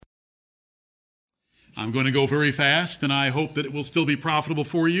I'm going to go very fast, and I hope that it will still be profitable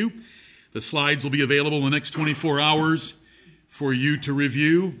for you. The slides will be available in the next 24 hours for you to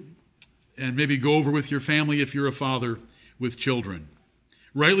review and maybe go over with your family if you're a father with children.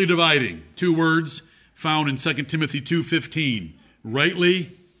 Rightly dividing, 2 words found in 2 Timothy 2:15.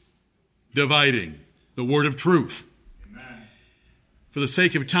 Rightly dividing, the word of truth. Amen. For the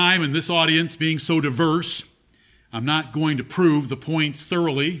sake of time and this audience being so diverse, I'm not going to prove the points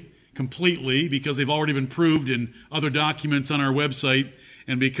thoroughly, completely, because they've already been proved in other documents on our website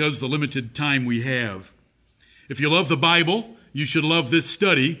and because of the limited time we have. If you love the Bible, you should love this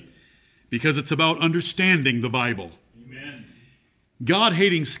study because it's about understanding the Bible. Amen.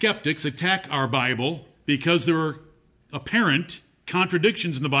 God-hating skeptics attack our Bible because there are apparent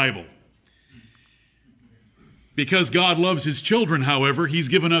contradictions in the Bible. Because God loves his children, however, he's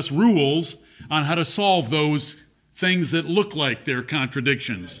given us rules on how to solve those things that look like they're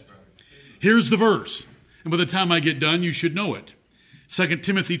contradictions. Here's the verse, and by the time I get done, you should know it. 2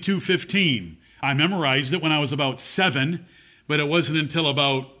 Timothy 2:15. I memorized it when I was about 7, but it wasn't until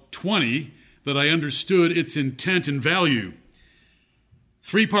about 20 that I understood its intent and value.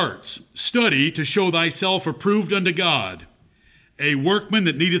 3 parts. Study to show thyself approved unto God, a workman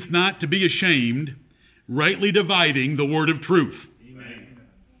that needeth not to be ashamed, rightly dividing the word of truth. Amen.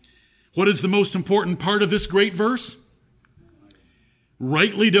 What is the most important part of this great verse?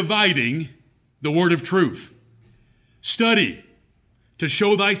 Rightly dividing the word of truth. Study to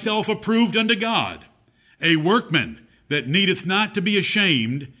show thyself approved unto God, a workman that needeth not to be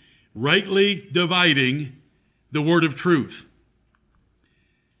ashamed, rightly dividing the word of truth.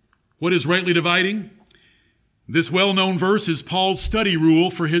 What is rightly dividing? This well-known verse is Paul's study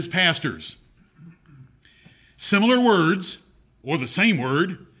rule for his pastors. Similar words, or the same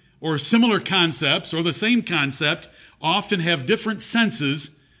word, or similar concepts, or the same concept, often have different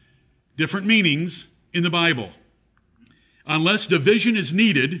senses, different meanings in the Bible. Unless division is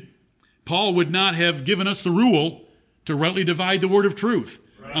needed, Paul would not have given us the rule to rightly divide the word of truth.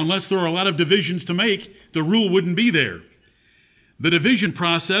 Right. Unless there are a lot of divisions to make, the rule wouldn't be there. The division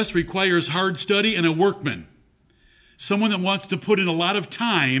process requires hard study and a workman. Someone that wants to put in a lot of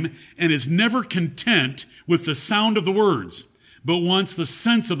time and is never content with the sound of the words, but wants the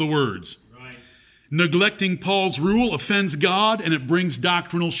sense of the words. Right. Neglecting Paul's rule offends God and it brings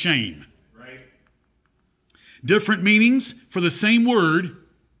doctrinal shame. Right. Different meanings for the same word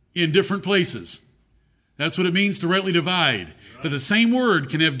in different places. That's what it means to rightly divide. Right. That the same word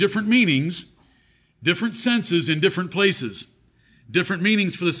can have different meanings, different senses in different places. Different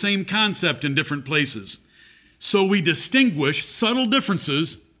meanings for the same concept in different places. So we distinguish subtle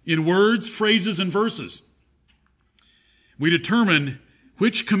differences in words, phrases, and verses. We determine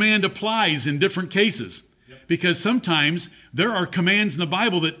which command applies in different cases. Because sometimes there are commands in the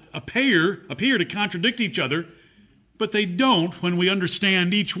Bible that appear to contradict each other, but they don't when we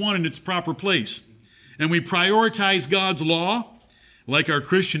understand each one in its proper place. And we prioritize God's law, like our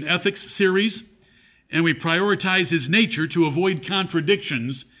Christian ethics series, and we prioritize his nature to avoid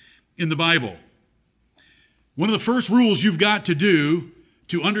contradictions in the Bible. One of the first rules you've got to do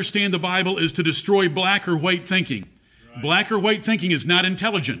to understand the Bible is to destroy black or white thinking. Right. Black or white thinking is not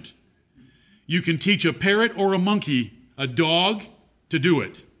intelligent. You can teach a parrot or a monkey, a dog, to do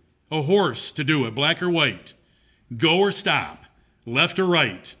it, a horse to do it, black or white, go or stop, left or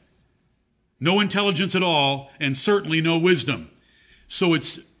right. No intelligence at all, and certainly no wisdom. So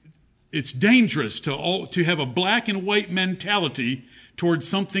it's dangerous to have a black and white mentality towards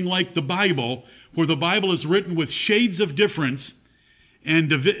something like the Bible, where the Bible is written with shades of difference and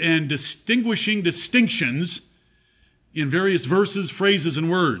distinguishing distinctions in various verses, phrases,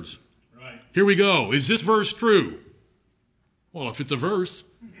 and words. Right. Here we go. Is this verse true? Well, if it's a verse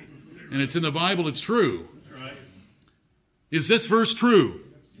and it's in the Bible, it's true. That's right. Is this verse true?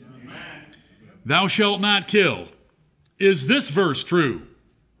 Amen. Thou shalt not kill. Is this verse true?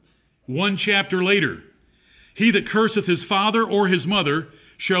 1 chapter later, he that curseth his father or his mother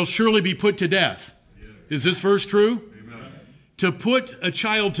shall surely be put to death. Is this verse true? Amen. To put a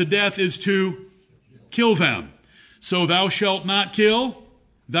child to death is to kill them. So thou shalt not kill,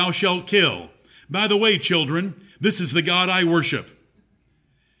 thou shalt kill. By the way, children, this is the God I worship.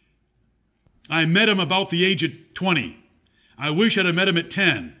 I met him about the age of 20. I wish I'd have met him at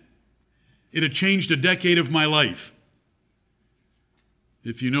 10. It had changed a decade of my life.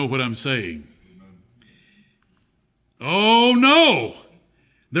 If you know what I'm saying. Oh no!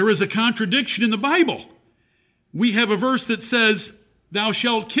 There is a contradiction in the Bible. We have a verse that says, thou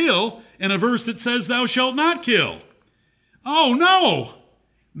shalt kill, and a verse that says, thou shalt not kill. Oh no!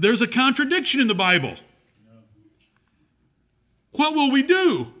 There's a contradiction in the Bible. What will we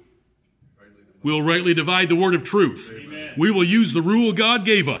do? We'll rightly divide the word of truth. Amen. We will use the rule God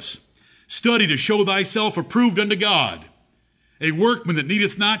gave us. Study to show thyself approved unto God, a workman that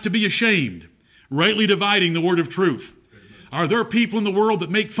needeth not to be ashamed, rightly dividing the word of truth. Are there people in the world that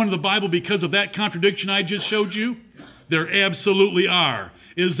make fun of the Bible because of that contradiction I just showed you? There absolutely are.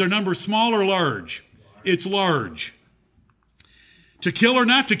 Is their number small or large? It's large. To kill or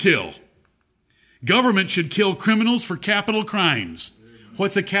not to kill? Government should kill criminals for capital crimes.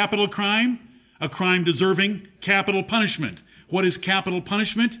 What's a capital crime? A crime deserving capital punishment. What is capital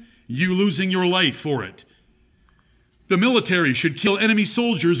punishment? You losing your life for it. The military should kill enemy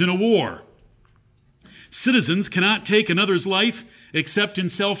soldiers in a war. Citizens cannot take another's life except in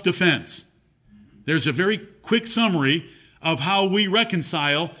self-defense. There's a very quick summary of how we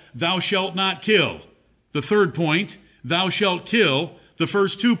reconcile thou shalt not kill. The third point, thou shalt kill, the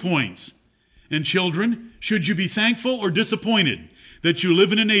first 2 points. And children, should you be thankful or disappointed that you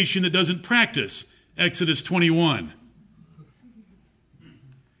live in a nation that doesn't practice Exodus 21?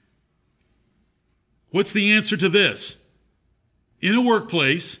 What's the answer to this? In a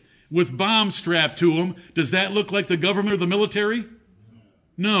workplace with bombs strapped to them, does that look like the government or the military?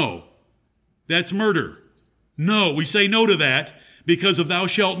 No. That's murder. No, we say no to that because of thou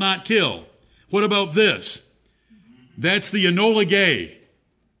shalt not kill. What about this? That's the Enola Gay.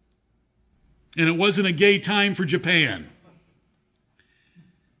 And it wasn't a gay time for Japan.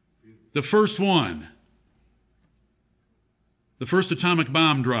 The first one. The first atomic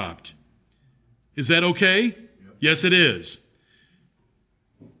bomb dropped. Is that okay? Yep. Yes, it is.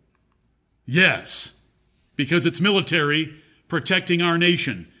 Yes, because it's military protecting our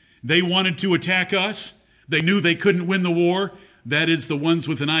nation. They wanted to attack us. They knew they couldn't win the war. That is, the ones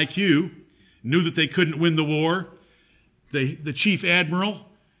with an IQ knew that they couldn't win the war. The chief admiral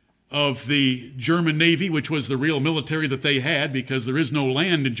of the German Navy, which was the real military that they had, because there is no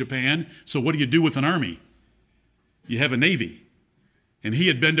land in Japan, so what do you do with an army? You have a navy. And he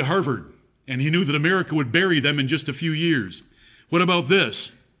had been to Harvard, and he knew that America would bury them in just a few years. What about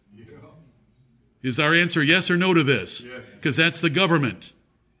this? Yeah. Is our answer yes or no to this? Because that's the government.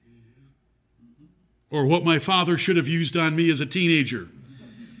 Or what my father should have used on me as a teenager.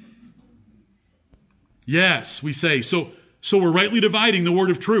 Yes, we say. So we're rightly dividing the word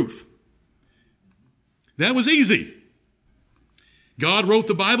of truth. That was easy. God wrote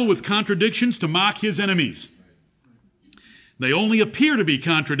the Bible with contradictions to mock his enemies. They only appear to be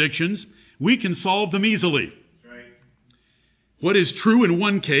contradictions. We can solve them easily. Right. What is true in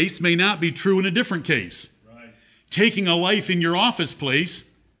one case may not be true in a different case. Right. Taking a life in your office place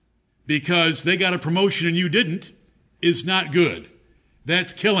because they got a promotion and you didn't is not good.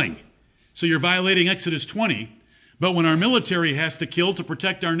 That's killing. So you're violating Exodus 20. But when our military has to kill to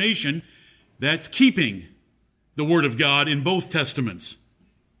protect our nation, that's keeping the word of God in both testaments.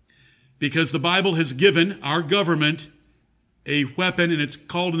 Because the Bible has given our government a weapon, and it's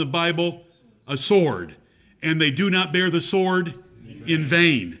called in the Bible a sword. And they do not bear the sword in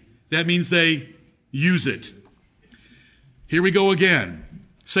vain. That means they use it. Here we go again.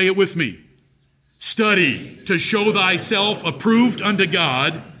 Say it with me. Study to show thyself approved unto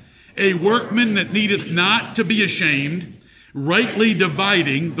God, a workman that needeth not to be ashamed, rightly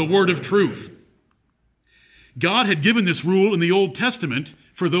dividing the word of truth. God had given this rule in the Old Testament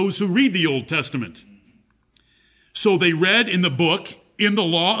for those who read the Old Testament. So they read in the book, in the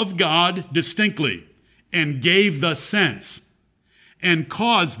law of God distinctly, and gave the sense, and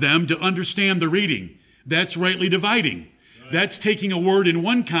caused them to understand the reading. That's rightly dividing. Right. That's taking a word in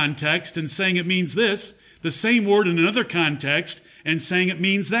one context and saying it means this, the same word in another context, and saying it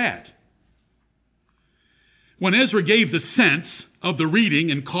means that. When Ezra gave the sense of the reading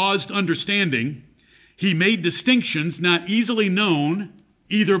and caused understanding, he made distinctions not easily known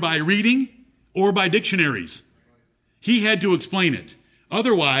either by reading or by dictionaries. He had to explain it.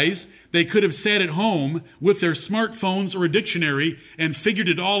 Otherwise, they could have sat at home with their smartphones or a dictionary and figured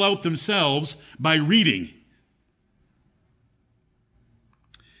it all out themselves by reading.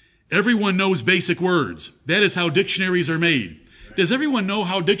 Everyone knows basic words. That is how dictionaries are made. Does everyone know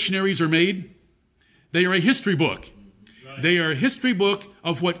how dictionaries are made? They are a history book. They are a history book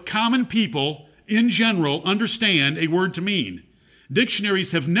of what common people in general understand a word to mean.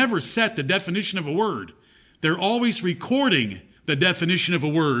 Dictionaries have never set the definition of a word. They're always recording the definition of a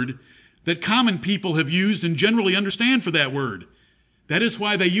word that common people have used and generally understand for that word. That is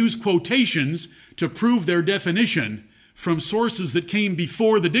why they use quotations to prove their definition from sources that came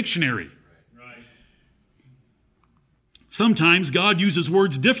before the dictionary. Right. Sometimes God uses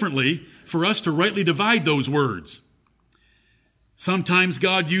words differently for us to rightly divide those words. Sometimes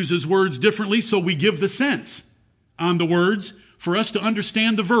God uses words differently so we give the sense on the words for us to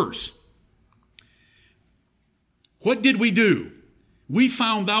understand the verse. What did we do? We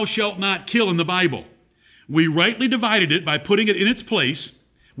found thou shalt not kill in the Bible. We rightly divided it by putting it in its place.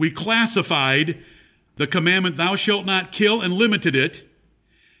 We classified the commandment thou shalt not kill and limited it.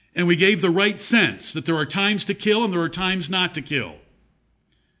 And we gave the right sense that there are times to kill and there are times not to kill.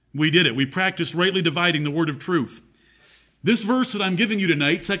 We did it. We practiced rightly dividing the word of truth. This verse that I'm giving you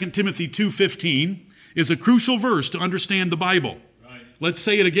tonight, 2 Timothy 2:15, is a crucial verse to understand the Bible. Right. Let's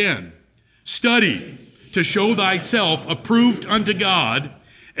say it again. Study to show thyself approved unto God,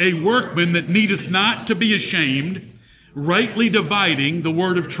 a workman that needeth not to be ashamed, rightly dividing the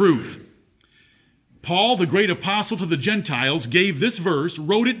word of truth. Paul, the great apostle to the Gentiles, gave this verse,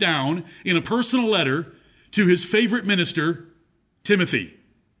 wrote it down in a personal letter to his favorite minister, Timothy.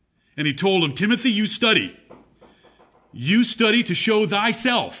 And he told him, Timothy, you study. You study to show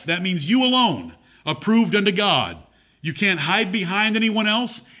thyself. That means you alone, approved unto God. You can't hide behind anyone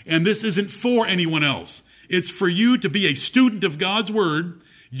else, and this isn't for anyone else. It's for you to be a student of God's word.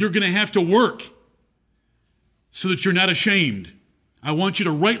 You're going to have to work so that you're not ashamed. I want you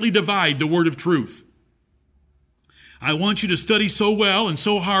to rightly divide the word of truth. I want you to study so well and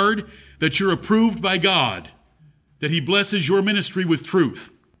so hard that you're approved by God, that he blesses your ministry with truth.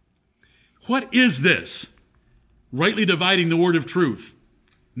 What is this? Rightly dividing the word of truth.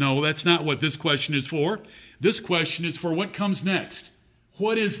 No, that's not what this question is for. This question is for what comes next.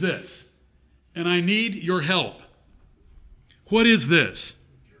 What is this? And I need your help. What is this?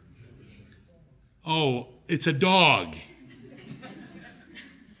 Oh, it's a dog.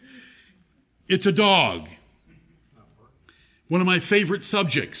 It's a dog. One of my favorite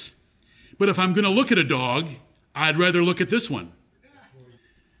subjects. But if I'm going to look at a dog, I'd rather look at this one.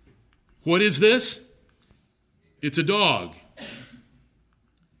 What is this? It's a dog.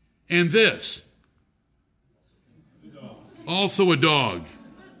 And this? Also a dog.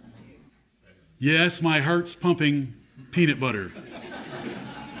 Yes, my heart's pumping peanut butter.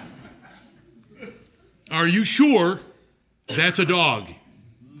 Are you sure that's a dog?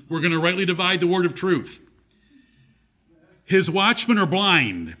 We're going to rightly divide the word of truth. His watchmen are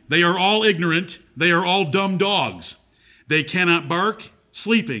blind. They are all ignorant. They are all dumb dogs. They cannot bark,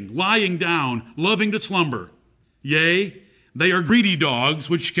 sleeping, lying down, loving to slumber. Yea, they are greedy dogs,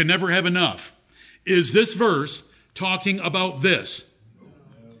 which can never have enough. Is this verse talking about this?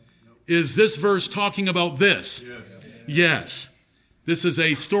 Is this verse talking about this? Yes. This is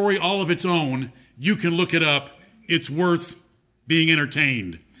a story all of its own. You can look it up. It's worth being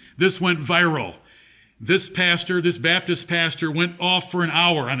entertained. This went viral. This Baptist pastor, went off for an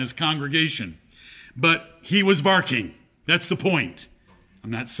hour on his congregation. But he was barking. That's the point.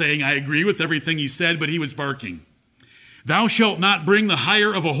 I'm not saying I agree with everything he said, but he was barking. Thou shalt not bring the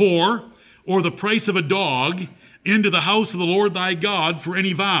hire of a whore or the price of a dog into the house of the Lord thy God for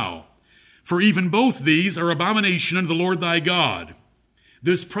any vow. For even both these are abomination unto the Lord thy God.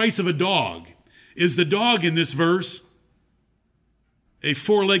 This price of a dog. Is the dog in this verse a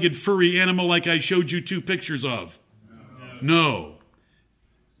four-legged furry animal like I showed you two pictures of? No.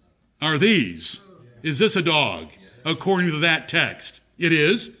 Are these? Is this a dog? According to that text. It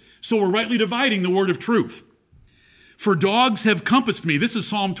is. So we're rightly dividing the word of truth. For dogs have compassed me. This is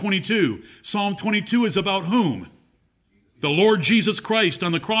Psalm 22. Psalm 22 is about whom? The Lord Jesus Christ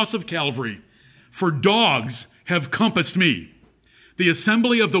on the cross of Calvary. For dogs have compassed me. The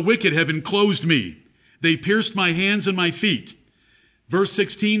assembly of the wicked have enclosed me. They pierced my hands and my feet. Verse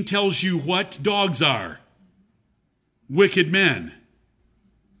 16 tells you what dogs are. Wicked men.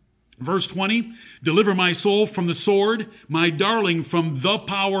 Verse 20, deliver my soul from the sword, my darling from the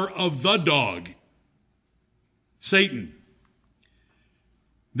power of the dog. Satan.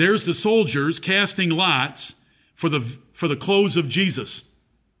 There's the soldiers casting lots for the clothes of Jesus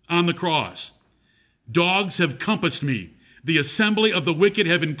on the cross. Dogs have compassed me. The assembly of the wicked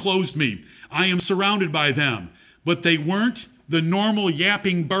have enclosed me. I am surrounded by them. But they weren't the normal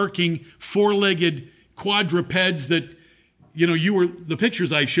yapping, barking, four-legged quadrupeds that, the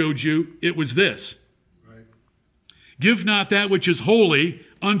pictures I showed you, it was this. Right. Give not that which is holy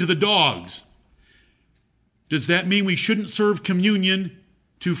unto the dogs. Does that mean we shouldn't serve communion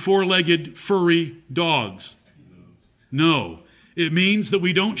to four-legged, furry dogs? No. It means that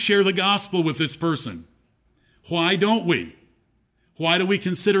we don't share the gospel with this person. Why don't we? Why do we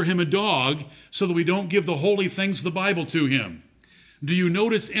consider him a dog? So that we don't give the holy things of the Bible to him. Do you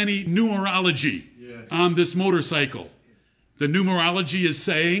notice any numerology on this motorcycle? The numerology is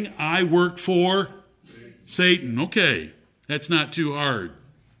saying, I work for Satan. Okay, that's not too hard.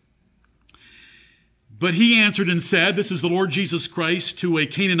 But he answered and said, this is the Lord Jesus Christ to a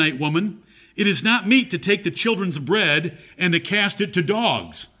Canaanite woman, it is not meet to take the children's bread and to cast it to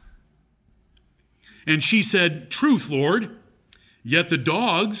dogs. And she said, "Truth, Lord. Yet the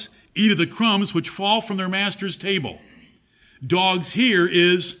dogs eat of the crumbs which fall from their master's table." Dogs here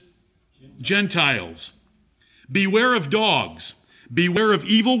is Gentiles. Beware of dogs. Beware of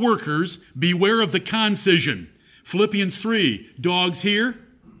evil workers. Beware of the concision. Philippians 3, dogs here,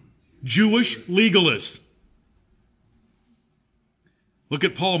 Jewish legalists. Look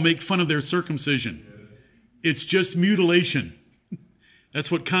at Paul make fun of their circumcision. It's just mutilation.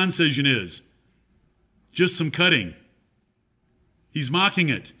 That's what concision is. Just some cutting. He's mocking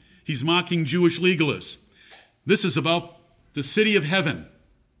it. He's mocking Jewish legalists. This is about the city of heaven.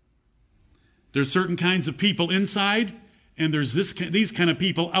 There's certain kinds of people inside, and there's these kind of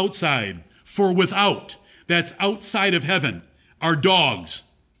people outside. For without, that's outside of heaven, are dogs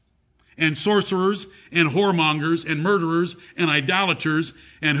and sorcerers and whoremongers and murderers and idolaters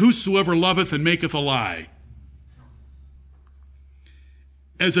and whosoever loveth and maketh a lie.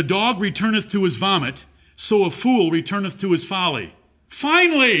 As a dog returneth to his vomit, so a fool returneth to his folly.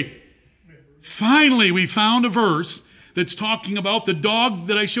 Finally, we found a verse that's talking about the dog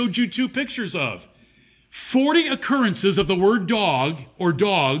that I showed you 2 pictures of. 40 occurrences of the word dog or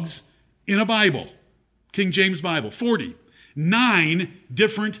dogs in a Bible. King James Bible, 40. 9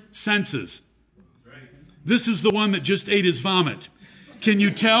 different senses. This is the one that just ate his vomit. Can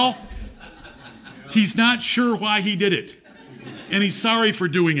you tell? He's not sure why he did it. And he's sorry for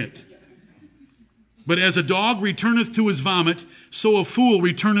doing it. But as a dog returneth to his vomit, so a fool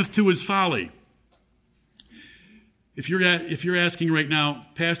returneth to his folly. If you're asking right now,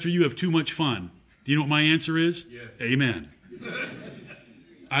 Pastor, you have too much fun. Do you know what my answer is? Yes. Amen.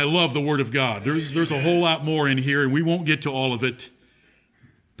 I love the Word of God. There's a whole lot more in here, and we won't get to all of it.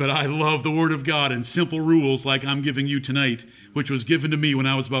 But I love the Word of God and simple rules like I'm giving you tonight, which was given to me when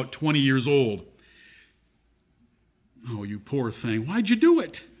I was about 20 years old. Oh, you poor thing. Why'd you do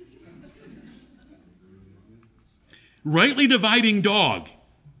it? Rightly dividing dog.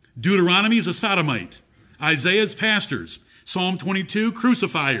 Deuteronomy is a sodomite. Isaiah's pastors. Psalm 22,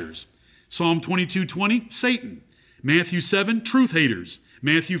 crucifiers. Psalm 22:20, Satan. Matthew 7, truth haters.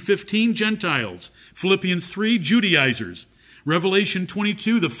 Matthew 15, Gentiles. Philippians 3, Judaizers. Revelation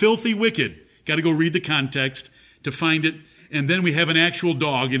 22, the filthy wicked. Got to go read the context to find it. And then we have an actual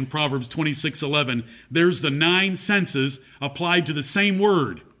dog in Proverbs 26:11. There's the 9 senses applied to the same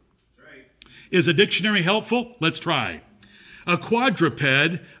word. Right. Is a dictionary helpful? Let's try. A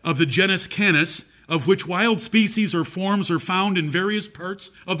quadruped of the genus Canis, of which wild species or forms are found in various parts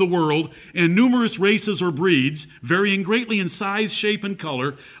of the world, and numerous races or breeds, varying greatly in size, shape, and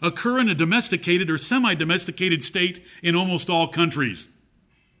color, occur in a domesticated or semi-domesticated state in almost all countries.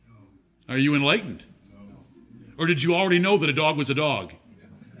 Are you enlightened? Or did you already know that a dog was a dog?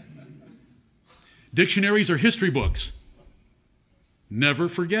 Dictionaries are history books. Never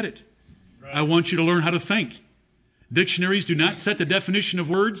forget it. I want you to learn how to think. Dictionaries do not set the definition of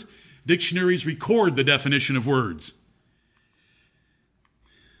words. Dictionaries record the definition of words.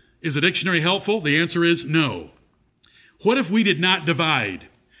 Is a dictionary helpful? The answer is no. What if we did not divide?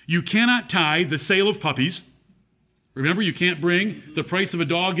 You cannot tie the sale of puppies. Remember, you can't bring the price of a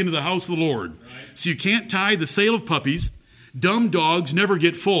dog into the house of the Lord. Right. So you can't tie the sale of puppies. Dumb dogs never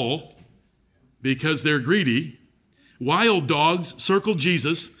get full because they're greedy. Wild dogs circled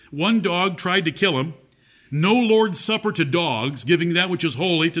Jesus. One dog tried to kill him. No Lord's Supper to dogs, giving that which is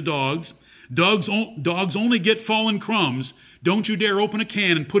holy to dogs. Dogs only get fallen crumbs. Don't you dare open a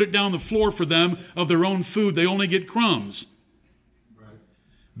can and put it down the floor for them of their own food. They only get crumbs. Right.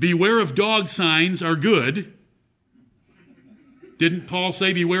 Beware of dog signs are good. Didn't Paul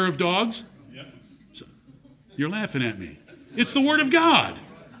say beware of dogs? Yep. So, you're laughing at me. It's the Word of God.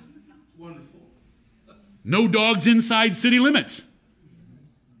 Wonderful. No dogs inside city limits.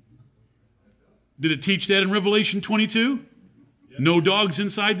 Did it teach that in Revelation 22? Yep. No dogs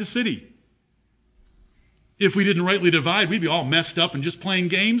inside the city. If we didn't rightly divide, we'd be all messed up and just playing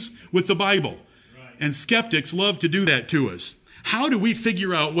games with the Bible. Right. And skeptics love to do that to us. How do we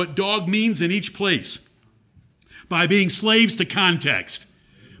figure out what dog means in each place? By being slaves to context.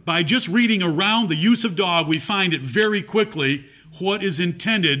 By just reading around the use of dog, we find it very quickly what is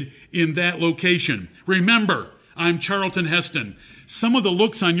intended in that location. Remember, I'm Charlton Heston. Some of the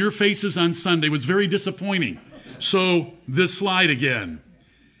looks on your faces on Sunday was very disappointing. So this slide again.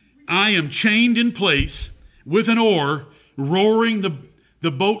 I am chained in place with an oar, rowing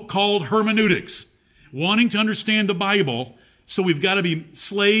the boat called hermeneutics, wanting to understand the Bible, so we've got to be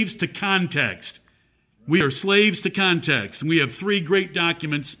slaves to context. We are slaves to context, and we have 3 great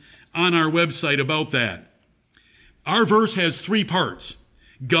documents on our website about that. Our verse has 3 parts.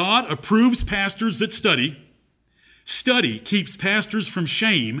 God approves pastors that study. Study keeps pastors from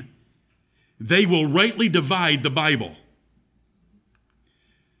shame. they will rightly divide the Bible.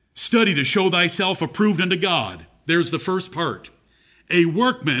 Study to show thyself approved unto God. There's the first part. A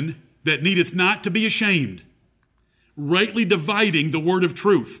workman that needeth not to be ashamed, rightly dividing the word of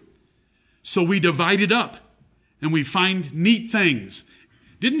truth. So we divide it up, and we find neat things.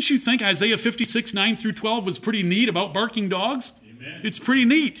 Didn't you think Isaiah 56, 9 through 12 was pretty neat about barking dogs? Amen. It's pretty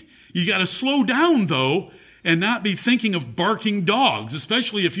neat. You got to slow down, though, and not be thinking of barking dogs,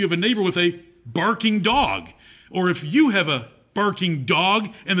 especially if you have a neighbor with a barking dog. Or if you have a barking dog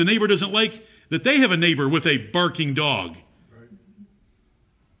and the neighbor doesn't like that they have a neighbor with a barking dog. Right.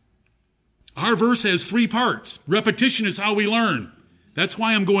 Our verse has 3 parts. Repetition is how we learn. That's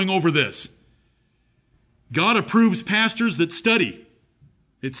why I'm going over this. God approves pastors that study.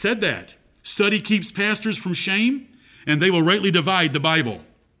 It said that. Study keeps pastors from shame, and they will rightly divide the Bible.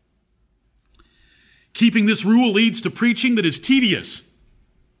 Keeping this rule leads to preaching that is tedious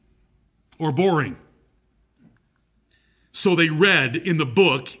or boring. So they read in the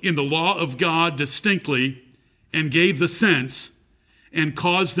book, in the law of God distinctly, and gave the sense and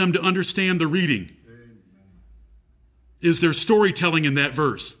caused them to understand the reading. Amen. Is there storytelling in that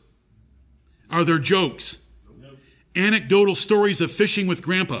verse? Are there jokes? Nope. Anecdotal stories of fishing with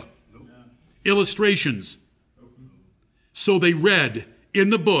Grandpa? Nope. Illustrations? Nope. So they read in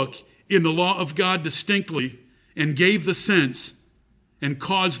the book, in the law of God distinctly, and gave the sense and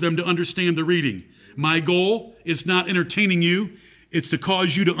caused them to understand the reading. My goal is not entertaining you. It's to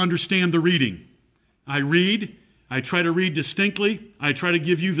cause you to understand the reading. I read. I try to read distinctly. I try to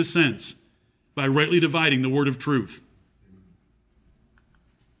give you the sense by rightly dividing the word of truth.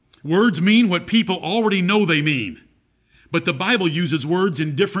 Words mean what people already know they mean, but the Bible uses words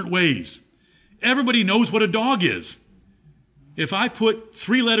in different ways. Everybody knows what a dog is. If I put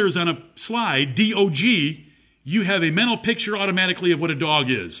 3 letters on a slide, D-O-G, you have a mental picture automatically of what a dog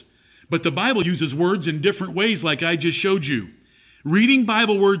is. But the Bible uses words in different ways like I just showed you. Reading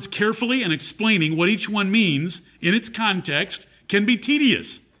Bible words carefully and explaining what each one means in its context can be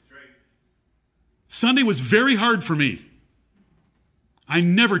tedious. That's right. Sunday was very hard for me. I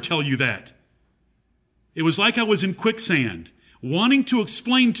never tell you that. It was like I was in quicksand, wanting to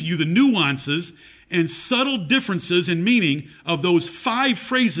explain to you the nuances and subtle differences in meaning of those 5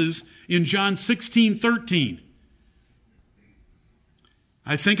 phrases in John 16:13.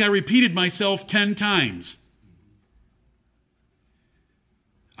 I think I repeated myself 10 times.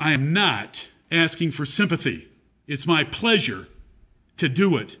 I am not asking for sympathy. It's my pleasure to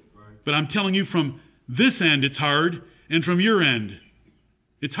do it. But I'm telling you, from this end it's hard, and from your end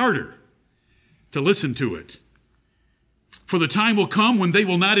it's harder to listen to it. For the time will come when they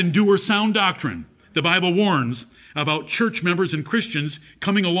will not endure sound doctrine. The Bible warns about church members and Christians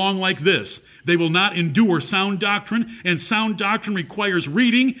coming along like this. They will not endure sound doctrine, and sound doctrine requires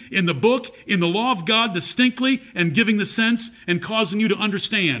reading in the book, in the law of God distinctly, and giving the sense and causing you to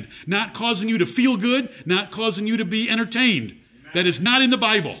understand. Not causing you to feel good, not causing you to be entertained. Amen. That is not in the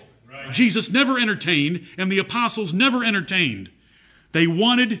Bible. Right. Jesus never entertained, and the apostles never entertained. They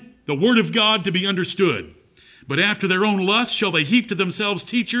wanted the word of God to be understood. But after their own lust shall they heap to themselves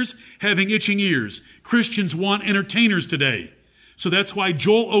teachers having itching ears. Christians want entertainers today. So that's why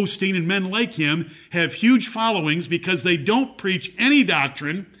Joel Osteen and men like him have huge followings, because they don't preach any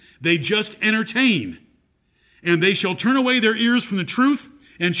doctrine. They just entertain. And they shall turn away their ears from the truth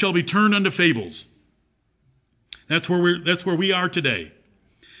and shall be turned unto fables. That's where we are today.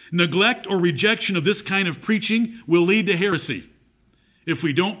 Neglect or rejection of this kind of preaching will lead to heresy if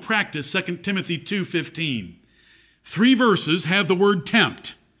we don't practice 2 Timothy 2:15. 3 verses have the word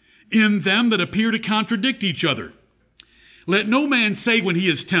tempt in them that appear to contradict each other. Let no man say when he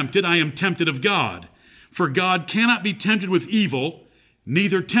is tempted, I am tempted of God. For God cannot be tempted with evil,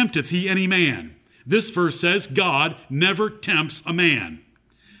 neither tempteth he any man. This verse says God never tempts a man.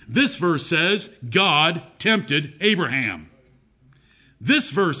 This verse says God tempted Abraham.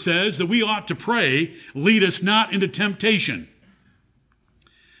 This verse says that we ought to pray, lead us not into temptation.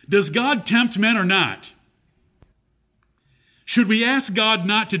 Does God tempt men or not? Should we ask God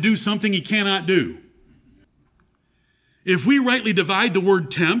not to do something he cannot do? If we rightly divide the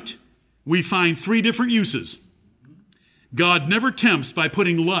word tempt, we find 3 different uses. God never tempts by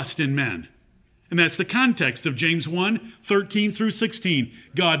putting lust in men. And that's the context of James 1:13 through 16.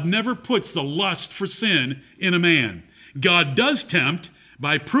 God never puts the lust for sin in a man. God does tempt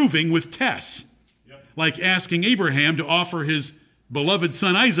by proving with tests, like asking Abraham to offer his beloved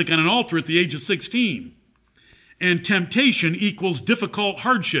son Isaac on an altar at the age of 16. And temptation equals difficult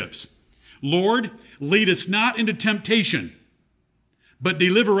hardships. Lord, lead us not into temptation, but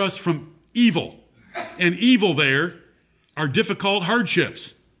deliver us from evil. And evil there are difficult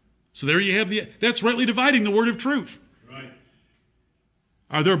hardships. So there you have that's rightly dividing the word of truth. Right.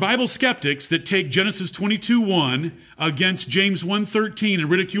 Are there Bible skeptics that take Genesis 22:1 against James 1:13 and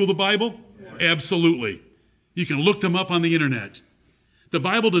ridicule the Bible? Yeah. Absolutely. You can look them up on the internet. The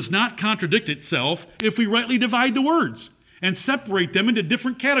Bible does not contradict itself if we rightly divide the words and separate them into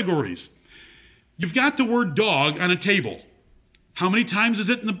different categories. You've got the word dog on a table. How many times is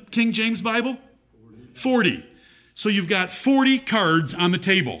it in the King James Bible? 40. So you've got 40 cards on the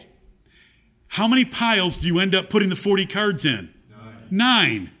table. How many piles do you end up putting the 40 cards in?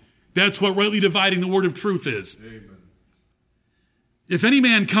 9. That's what rightly dividing the word of truth is. Amen. If any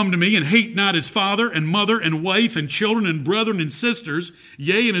man come to me and hate not his father and mother and wife and children and brethren and sisters,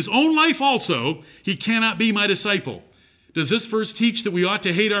 yea, and his own life also, he cannot be my disciple. Does this verse teach that we ought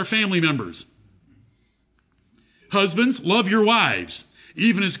to hate our family members? Husbands, love your wives,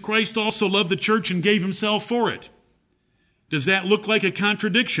 even as Christ also loved the church and gave himself for it. Does that look like a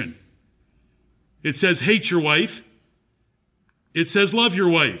contradiction? It says hate your wife. It says love your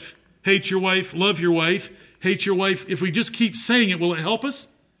wife. Hate your wife, love your wife. Hate your wife. If we just keep saying it, will it help us?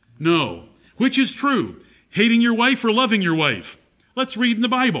 No. Which is true? Hating your wife or loving your wife? Let's read in the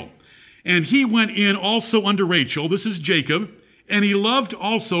Bible. And he went in also unto Rachel, this is Jacob, and he loved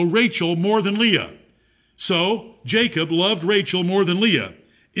also Rachel more than Leah. So Jacob loved Rachel more than Leah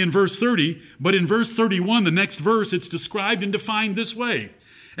in verse 30, but in verse 31, the next verse, it's described and defined this way.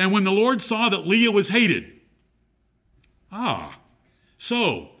 And when the Lord saw that Leah was hated.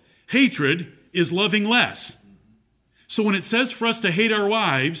 So hatred is loving less. So when it says for us to hate our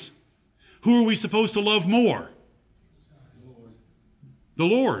wives, who are we supposed to love more? The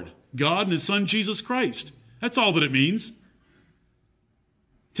Lord, God and his son Jesus Christ. That's all that it means.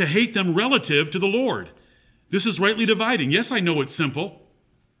 To hate them relative to the Lord. This is rightly dividing. Yes, I know it's simple.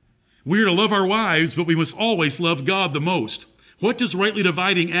 We are to love our wives, but we must always love God the most. What does rightly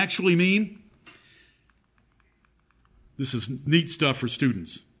dividing actually mean? This is neat stuff for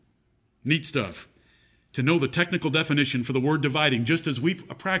students. Neat stuff. To know the technical definition for the word dividing, just as we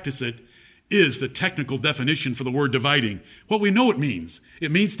practice it, is the technical definition for the word dividing. What we know it means.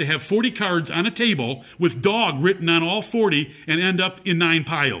 It means to have 40 cards on a table with dog written on all 40 and end up in 9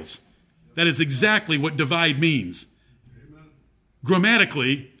 piles. That is exactly what divide means. Amen.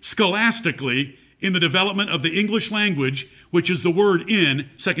 Grammatically, scholastically, in the development of the English language, which is the word in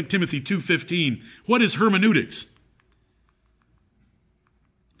 2 Timothy 2:15. What is hermeneutics?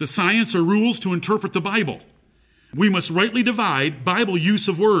 The science or rules to interpret the Bible. We must rightly divide Bible use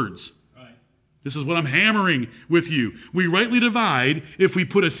of words. Right. This is what I'm hammering with you. We rightly divide if we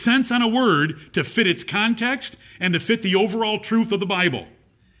put a sense on a word to fit its context and to fit the overall truth of the Bible.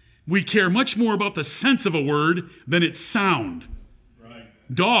 We care much more about the sense of a word than its sound. Right.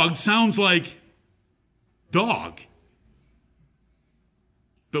 Dog sounds like dog.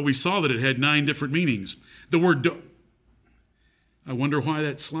 But we saw that it had 9 different meanings. The word I wonder why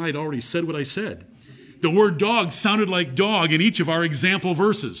that slide already said what I said. The word dog sounded like dog in each of our example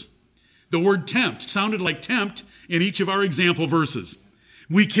verses. The word tempt sounded like tempt in each of our example verses.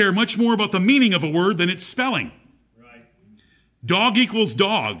 We care much more about the meaning of a word than its spelling. Right. Dog equals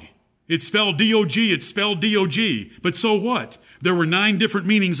dog. It's spelled D-O-G, it's spelled D-O-G. But so what? There were 9 different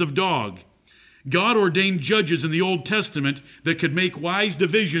meanings of dog. God ordained judges in the Old Testament that could make wise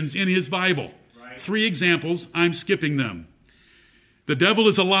divisions in his Bible. Right. 3 examples, I'm skipping them. The devil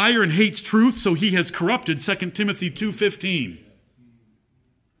is a liar and hates truth, so he has corrupted 2 Timothy 2:15.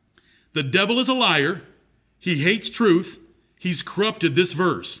 The devil is a liar, he hates truth, he's corrupted this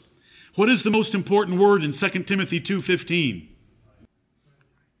verse. What is the most important word in 2 Timothy 2:15?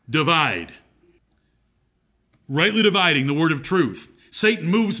 Divide. Rightly dividing the word of truth. Satan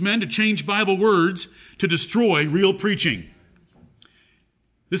moves men to change Bible words to destroy real preaching.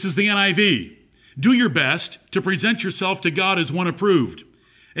 This is the NIV. Do your best to present yourself to God as one approved,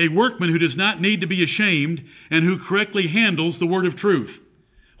 a workman who does not need to be ashamed and who correctly handles the word of truth.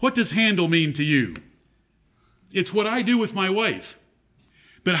 What does handle mean to you? It's what I do with my wife.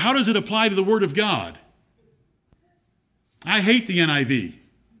 But how does it apply to the word of God? I hate the NIV.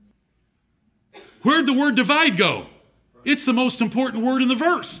 Where'd the word divide go? It's the most important word in the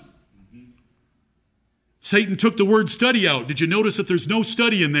verse. Satan took the word study out. Did you notice that there's no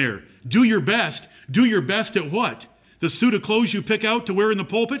study in there? Do your best. Do your best at what? The suit of clothes you pick out to wear in the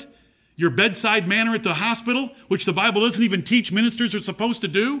pulpit? Your bedside manner at the hospital, which the Bible doesn't even teach ministers are supposed to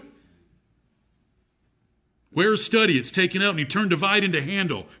do? Where's study? It's taken out and you turn divide into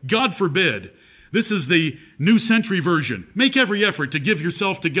handle. God forbid. This is the New Century Version. Make every effort to give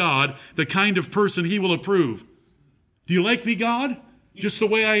yourself to God, the kind of person he will approve. Do you like me, God? Just the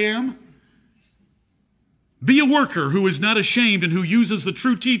way I am? Be a worker who is not ashamed and who uses the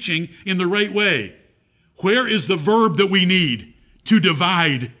true teaching in the right way. Where is the verb that we need? To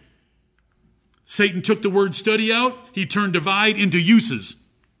divide. Satan took the word study out. He turned divide into uses.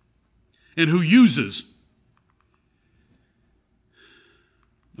 And who uses.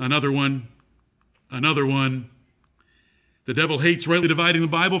 Another one. The devil hates rightly dividing the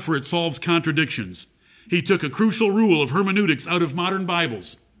Bible, for it solves contradictions. He took a crucial rule of hermeneutics out of modern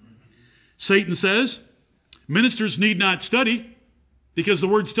Bibles. Satan says, ministers need not study, because the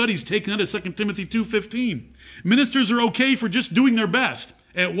word study is taken out of 2 Timothy 2:15. Ministers are okay for just doing their best.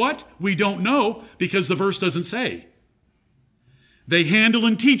 At what? We don't know, because the verse doesn't say. They handle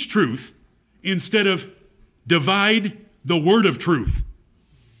and teach truth instead of divide the word of truth,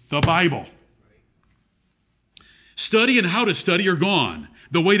 the Bible. Study and how to study are gone.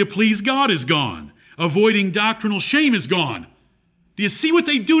 The way to please God is gone. Avoiding doctrinal shame is gone. Do you see what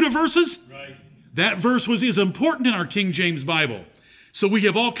they do to verses? Right. That verse is important in our King James Bible. So we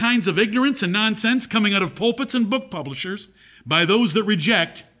have all kinds of ignorance and nonsense coming out of pulpits and book publishers by those that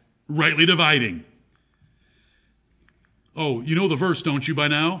reject rightly dividing. Oh, you know the verse, don't you, by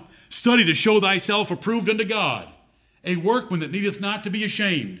now? Study to show thyself approved unto God, a workman that needeth not to be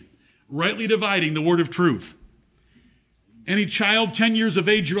ashamed, rightly dividing the word of truth. Any child 10 years of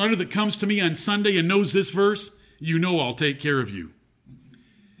age or under that comes to me on Sunday and knows this verse, you know I'll take care of you.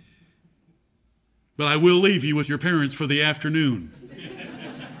 But I will leave you with your parents for the afternoon.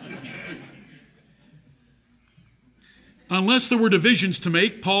 Unless there were divisions to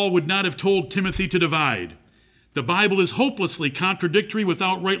make, Paul would not have told Timothy to divide. The Bible is hopelessly contradictory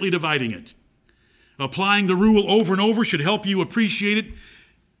without rightly dividing it. Applying the rule over and over should help you appreciate it.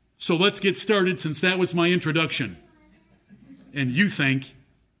 So let's get started, since that was my introduction. And you think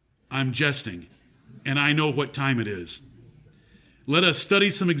I'm jesting, and I know what time it is. Let us study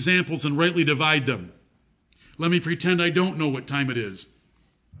some examples and rightly divide them. Let me pretend I don't know what time it is.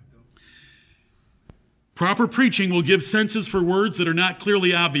 Proper preaching will give senses for words that are not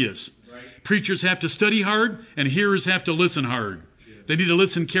clearly obvious. Right. Preachers have to study hard, and hearers have to listen hard. Yes. They need to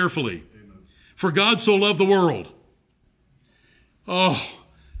listen carefully. Amen. For God so loved the world. Oh,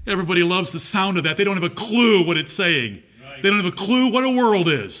 everybody loves the sound of that. They don't have a clue what it's saying. Right. They don't have a clue what a world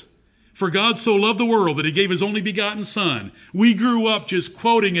is. For God so loved the world that he gave his only begotten Son. We grew up just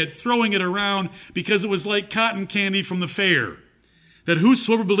quoting it, throwing it around, because it was like cotton candy from the fair. That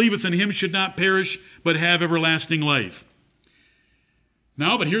whosoever believeth in him should not perish, but have everlasting life.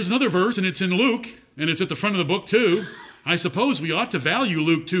 Now, but here's another verse, and it's in Luke, and it's at the front of the book too. I suppose we ought to value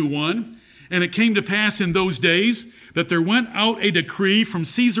Luke 2:1. And it came to pass in those days that there went out a decree from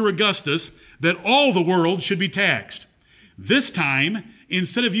Caesar Augustus that all the world should be taxed. This time,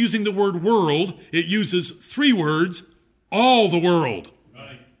 instead of using the word world, it uses 3 words, all the world.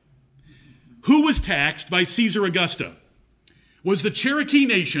 Right. Who was taxed by Caesar Augusta? Was the Cherokee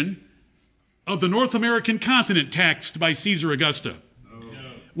Nation of the North American continent taxed by Caesar Augusta?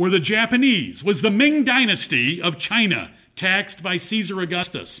 No. Were the Japanese, was the Ming Dynasty of China taxed by Caesar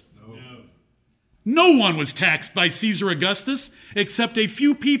Augustus? No. No one was taxed by Caesar Augustus except a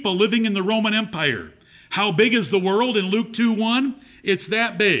few people living in the Roman Empire. How big is the world in Luke 2:1? It's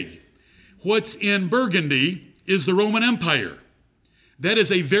that big. What's in Burgundy is the Roman Empire. That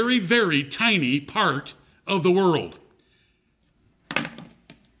is a very, very tiny part of the world.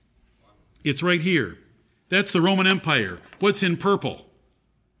 It's right here. That's the Roman Empire. What's in purple?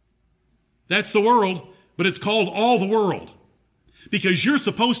 That's the world, but it's called all the world. Because you're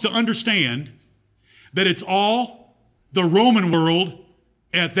supposed to understand that it's all the Roman world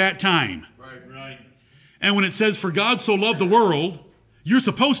at that time. Right. And when it says, for God so loved the world, you're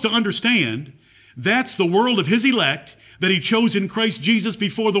supposed to understand that's the world of his elect that he chose in Christ Jesus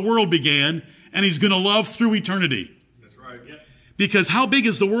before the world began, and he's going to love through eternity. Because how big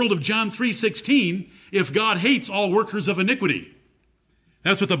is the world of John 3:16 if God hates all workers of iniquity?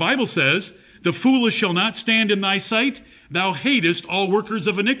 That's what the Bible says. The foolish shall not stand in thy sight. Thou hatest all workers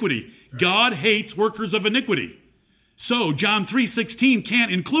of iniquity. God hates workers of iniquity. So John 3:16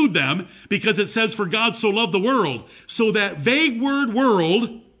 can't include them because it says, for God so loved the world. So that vague word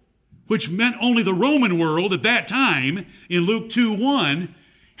world, which meant only the Roman world at that time, in Luke 2:1,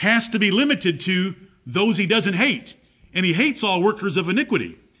 has to be limited to those he doesn't hate. And he hates all workers of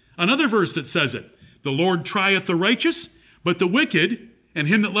iniquity. Another verse that says it. The Lord trieth the righteous, but the wicked and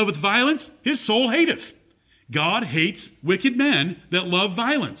him that loveth violence, his soul hateth. God hates wicked men that love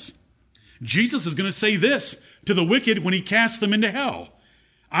violence. Jesus is going to say this to the wicked when he casts them into hell.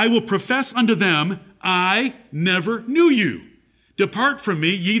 I will profess unto them, I never knew you. Depart from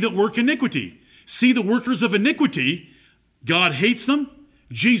me, ye that work iniquity. See the workers of iniquity, God hates them.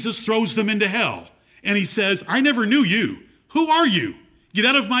 Jesus throws them into hell. And he says, I never knew you. Who are you? Get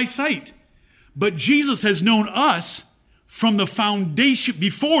out of my sight. But Jesus has known us from the foundation,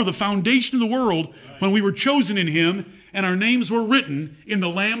 before the foundation of the world, when we were chosen in him, and our names were written in the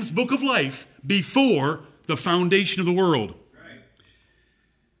Lamb's book of life before the foundation of the world.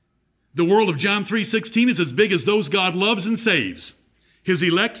 The world of John 3:16 is as big as those God loves and saves. His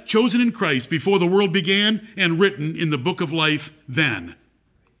elect chosen in Christ before the world began and written in the book of life then.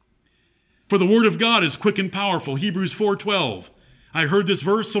 For the word of God is quick and powerful. Hebrews 4:12. I heard this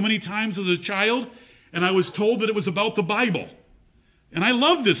verse so many times as a child, and I was told that it was about the Bible. And I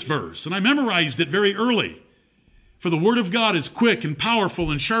love this verse, and I memorized it very early. For the word of God is quick and powerful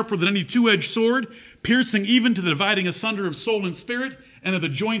and sharper than any two-edged sword, piercing even to the dividing asunder of soul and spirit, and of the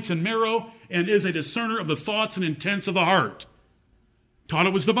joints and marrow, and is a discerner of the thoughts and intents of the heart. Taught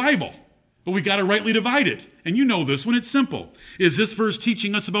it was the Bible, but we got to rightly divide it. And you know this one, it's simple. Is this verse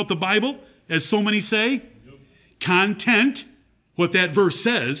teaching us about the Bible, as so many say? Nope. Content, what that verse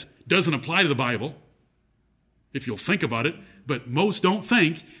says, doesn't apply to the Bible, if you'll think about it, but most don't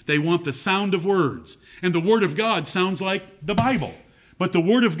think. They want the sound of words. And the Word of God sounds like the Bible, but the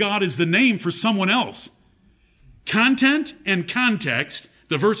Word of God is the name for someone else. Content and context,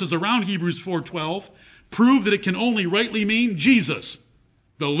 the verses around Hebrews 4:12, prove that it can only rightly mean Jesus,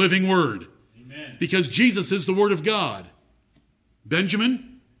 the living Word. Amen. Because Jesus is the Word of God.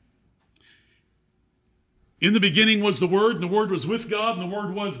 Benjamin, in the beginning was the Word, and the Word was with God, and the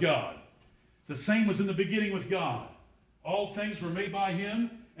Word was God. The same was in the beginning with God. All things were made by him,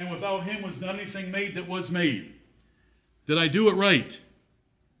 and without him was not anything made that was made. Did I do it right?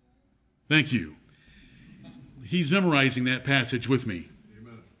 Thank you. He's memorizing that passage with me.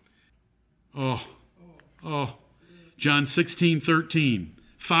 Oh. John 16:13.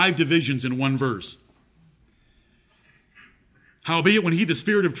 5 divisions in one verse. Howbeit, when he, the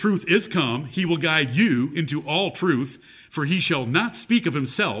Spirit of truth, is come, he will guide you into all truth, for he shall not speak of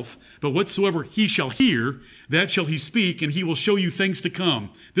himself, but whatsoever he shall hear, that shall he speak, and he will show you things to come.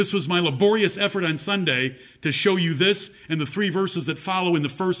 This was my laborious effort on Sunday to show you this and the 3 verses that follow in the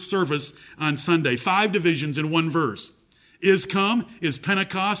first service on Sunday. 5 divisions in one verse. Is come is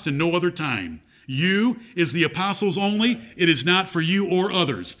Pentecost and no other time. You is the apostles only. It is not for you or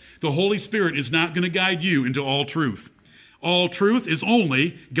others. The Holy Spirit is not going to guide you into all truth. All truth is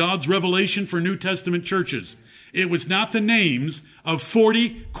only God's revelation for New Testament churches. It was not the names of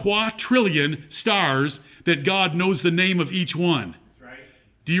 40 quadrillion stars that God knows the name of each one. Right.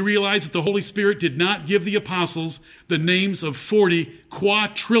 Do you realize that the Holy Spirit did not give the apostles the names of 40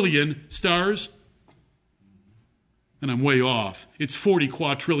 quadrillion stars? And I'm way off. It's 40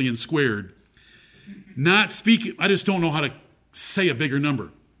 quadrillion squared. Not speak, I just don't know how to say a bigger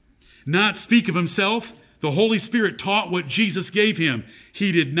number. Not speak of himself. The Holy Spirit taught what Jesus gave him.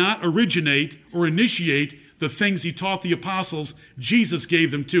 He did not originate or initiate the things he taught the apostles. Jesus gave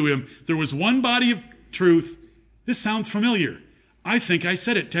them to him. There was one body of truth. This sounds familiar. I think I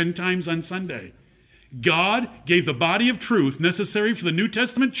said it 10 times on Sunday. God gave the body of truth necessary for the New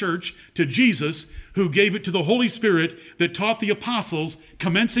Testament church to Jesus, who gave it to the Holy Spirit that taught the apostles,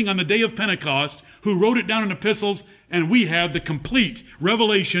 commencing on the day of Pentecost, who wrote it down in epistles, and we have the complete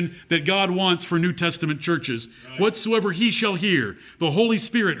revelation that God wants for New Testament churches. Right. Whatsoever he shall hear, the Holy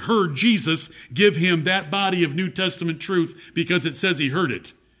Spirit heard Jesus give him that body of New Testament truth because it says he heard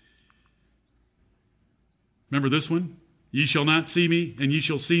it. Remember this one? Ye shall not see me, and ye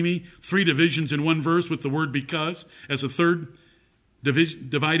shall see me. 3 divisions in one verse with the word because as a third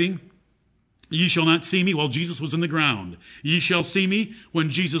dividing. Ye shall not see me while Jesus was in the ground. Ye shall see me when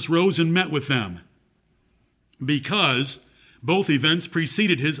Jesus rose and met with them. Because both events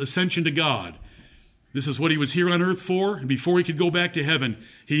preceded his ascension to God. This is what he was here on earth for, and before he could go back to heaven,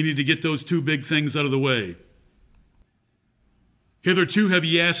 he needed to get those 2 big things out of the way. Hitherto have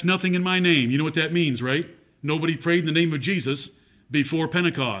ye asked nothing in my name. You know what that means, right? Nobody prayed in the name of Jesus before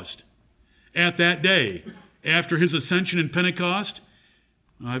Pentecost. At that day, after his ascension in Pentecost,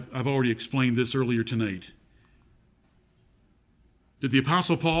 I've already explained this earlier tonight. Did the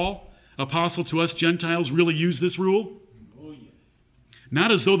Apostle Paul, apostle to us Gentiles, really use this rule? Oh, yes.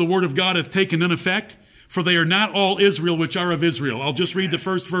 Not as though the word of God hath taken none effect, for they are not all Israel which are of Israel. I'll just read the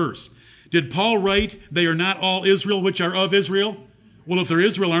first verse. Did Paul write, they are not all Israel which are of Israel? Well, if they're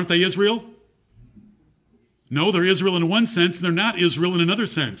Israel, aren't they Israel? No, they're Israel in one sense, and they're not Israel in another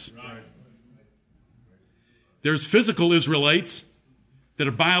sense. Right. There's physical Israelites that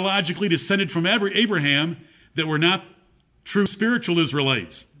are biologically descended from Abraham that were not true spiritual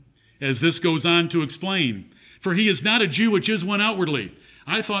Israelites, as this goes on to explain. For he is not a Jew which is one outwardly.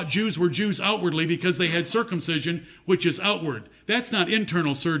 I thought Jews were Jews outwardly because they had circumcision, which is outward. That's not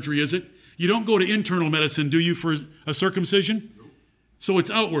internal surgery, is it? You don't go to internal medicine, do you, for a circumcision? Nope. So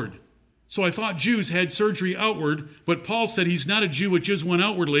it's outward. So I thought Jews had surgery outward, but Paul said he's not a Jew which is one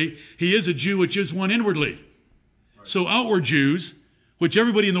outwardly. He is a Jew which is one inwardly. Right. So outward Jews, which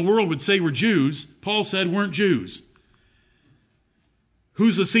everybody in the world would say were Jews, Paul said weren't Jews.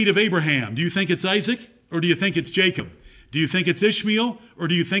 Who's the seed of Abraham? Do you think it's Isaac or do you think it's Jacob? Do you think it's Ishmael or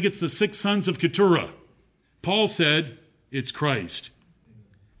do you think it's the 6 sons of Keturah? Paul said it's Christ.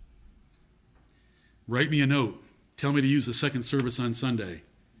 Write me a note. Tell me to use the second service on Sunday.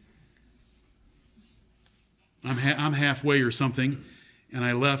 I'm halfway or something, and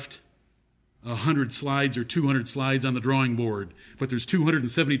I left 100 slides or 200 slides on the drawing board. But there's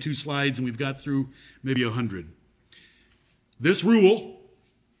 272 slides, and we've got through maybe 100. This rule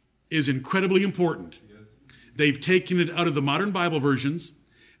is incredibly important. They've taken it out of the modern Bible versions.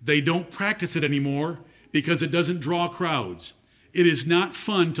 They don't practice it anymore because it doesn't draw crowds. It is not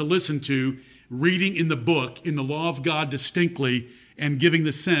fun to listen to reading in the book, in the law of God distinctly, and giving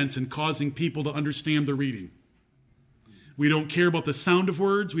the sense and causing people to understand the reading. We don't care about the sound of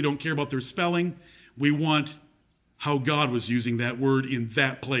words. We don't care about their spelling. We want how God was using that word in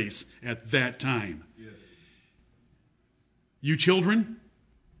that place at that time. Yes. You children,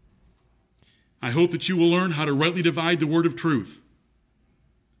 I hope that you will learn how to rightly divide the word of truth.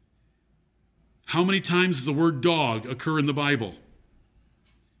 How many times does the word dog occur in the Bible?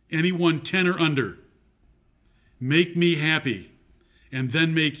 Anyone 10 or under. Make me happy, and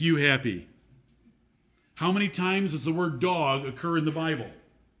then make you happy. How many times does the word dog occur in the Bible?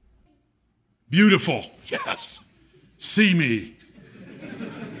 Beautiful. Yes. See me.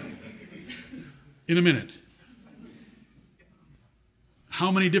 In a minute.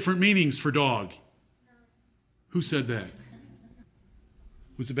 How many different meanings for dog? Who said that?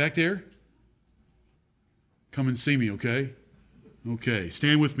 Was it back there? Come and see me, okay? Okay.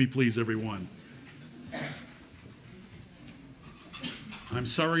 Stand with me, please, everyone. I'm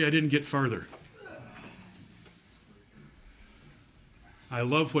sorry I didn't get farther. I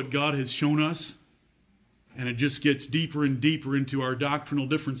love what God has shown us, and it just gets deeper and deeper into our doctrinal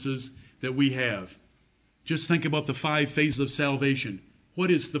differences that we have. Just think about the 5 phases of salvation. What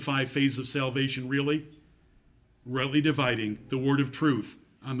is the 5 phases of salvation, really? Rightly dividing the word of truth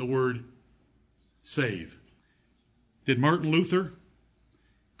on the word save. Did Martin Luther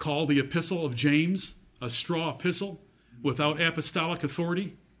call the epistle of James a straw epistle without apostolic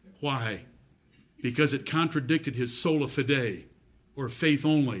authority? Why? Because it contradicted his sola fide, or faith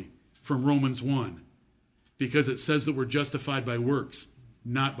only, from Romans 1. Because it says that we're justified by works,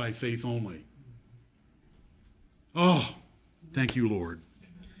 not by faith only. Oh, thank you, Lord.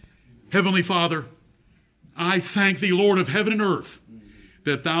 Heavenly Father, I thank thee, Lord of heaven and earth,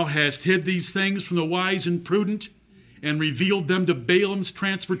 that thou hast hid these things from the wise and prudent and revealed them to Balaam's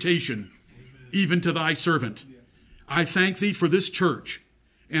transportation, even to thy servant. I thank thee for this church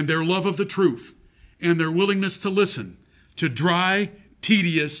and their love of the truth and their willingness to listen to dry,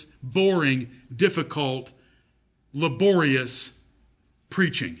 tedious, boring, difficult, laborious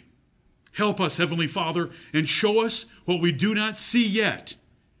preaching. Help us, Heavenly Father, and show us what we do not see yet,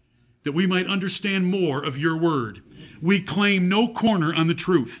 that we might understand more of your word. We claim no corner on the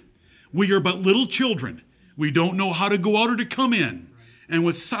truth. We are but little children. We don't know how to go out or to come in. And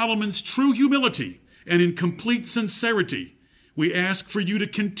with Solomon's true humility and in complete sincerity, we ask for you to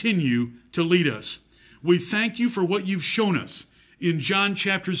continue to lead us. We thank you for what you've shown us in John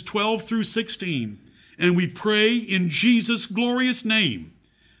chapters 12 through 16. And we pray in Jesus' glorious name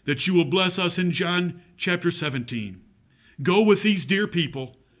that you will bless us in John chapter 17. Go with these dear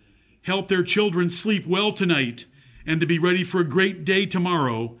people. Help their children sleep well tonight and to be ready for a great day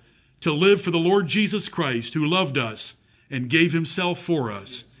tomorrow, to live for the Lord Jesus Christ, who loved us and gave himself for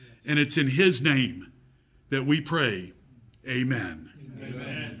us. And it's in his name that we pray. Amen.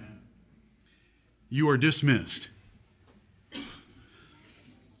 Amen. You are dismissed.